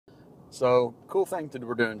So, cool thing that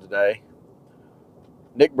we're doing today.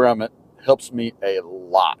 Nick Brummett helps me a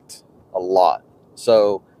lot.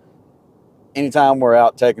 So, anytime we're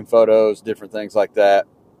out taking photos, different things like that,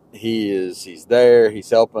 he's there, he's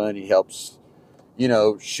helping, he helps,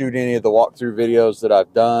 shoot any of the walkthrough videos that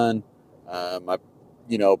I've done. I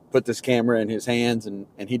put this camera in his hands, and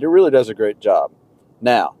he really does a great job.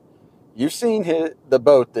 Now, you've seen the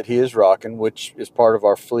boat that he is rocking, which is part of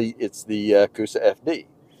our fleet. It's the Coosa FD.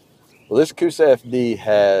 Well, this Coosa FD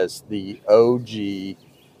has the OG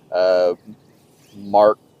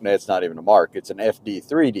Mark. No, it's not even a Mark. It's an FD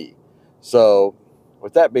 3D. So,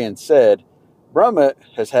 with that being said, Brummett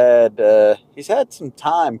has he's had some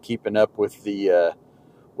time keeping up with the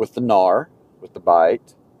NAR, with the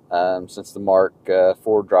bite, since the Mark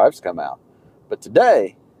 4 drives come out. But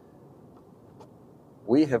today,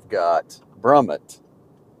 we have got Brummett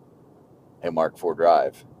a Mark 4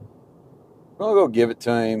 drive. We're gonna go give it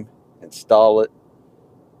to him, install it.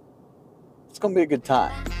 It's gonna be a good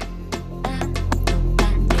time.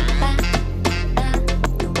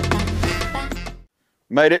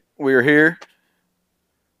 Made it. We are here.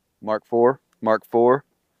 Mark 4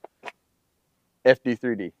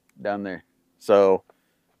 FD3D down there. So,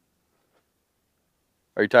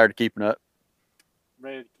 are you tired of keeping up?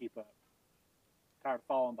 Ready to keep up. Tired of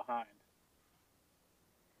falling behind.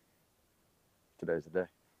 Today's the day.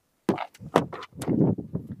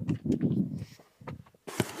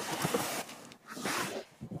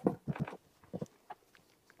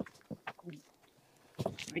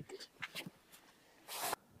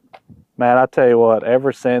 Man, I tell you what,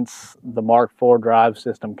 ever since the Mark 4 drive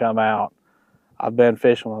system come out, I've been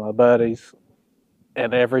fishing with my buddies,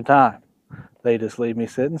 and every time they just leave me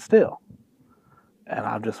sitting still. And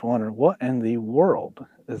I'm just wondering, what in the world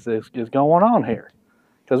is going on here?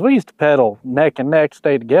 Because we used to pedal neck and neck,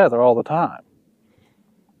 stay together all the time.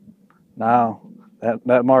 Now,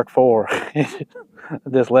 that Mark 4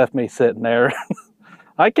 just left me sitting there.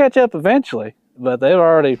 I catch up eventually, but they've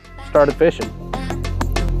already started fishing.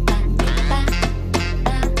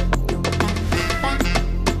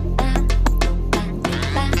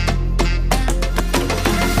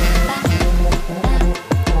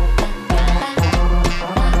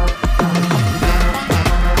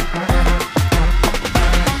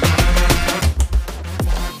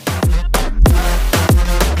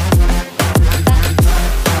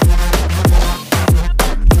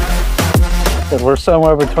 We're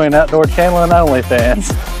somewhere between outdoor channel and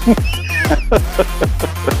OnlyFans.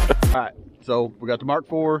 All right, so we got the Mark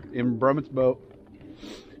 4 in Brummett's boat.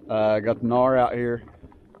 Got the NAR out here.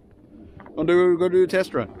 Go do a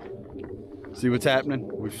test run. See what's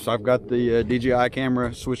happening. I've got the DJI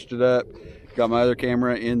camera, switched it up. Got my other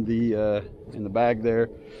camera in the bag there.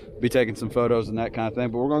 Be taking some photos and that kind of thing.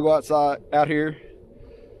 But we're gonna go out here,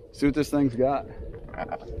 see what this thing's got. I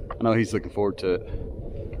know he's looking forward to it.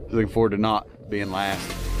 He's looking forward to not being last.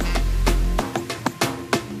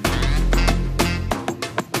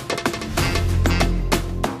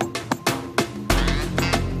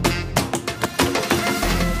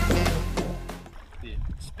 The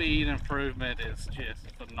speed improvement is just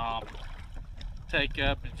phenomenal. Take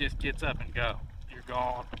up, it just gets up and go. You're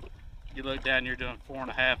gone. You look down, you're doing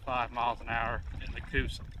 4.5, 5 miles an hour in the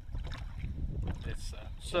Coosa. It's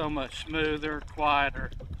so much smoother,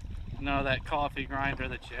 quieter. None of that coffee grinder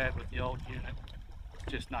that you had with the old unit.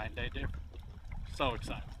 Just night and day different. So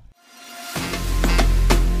excited.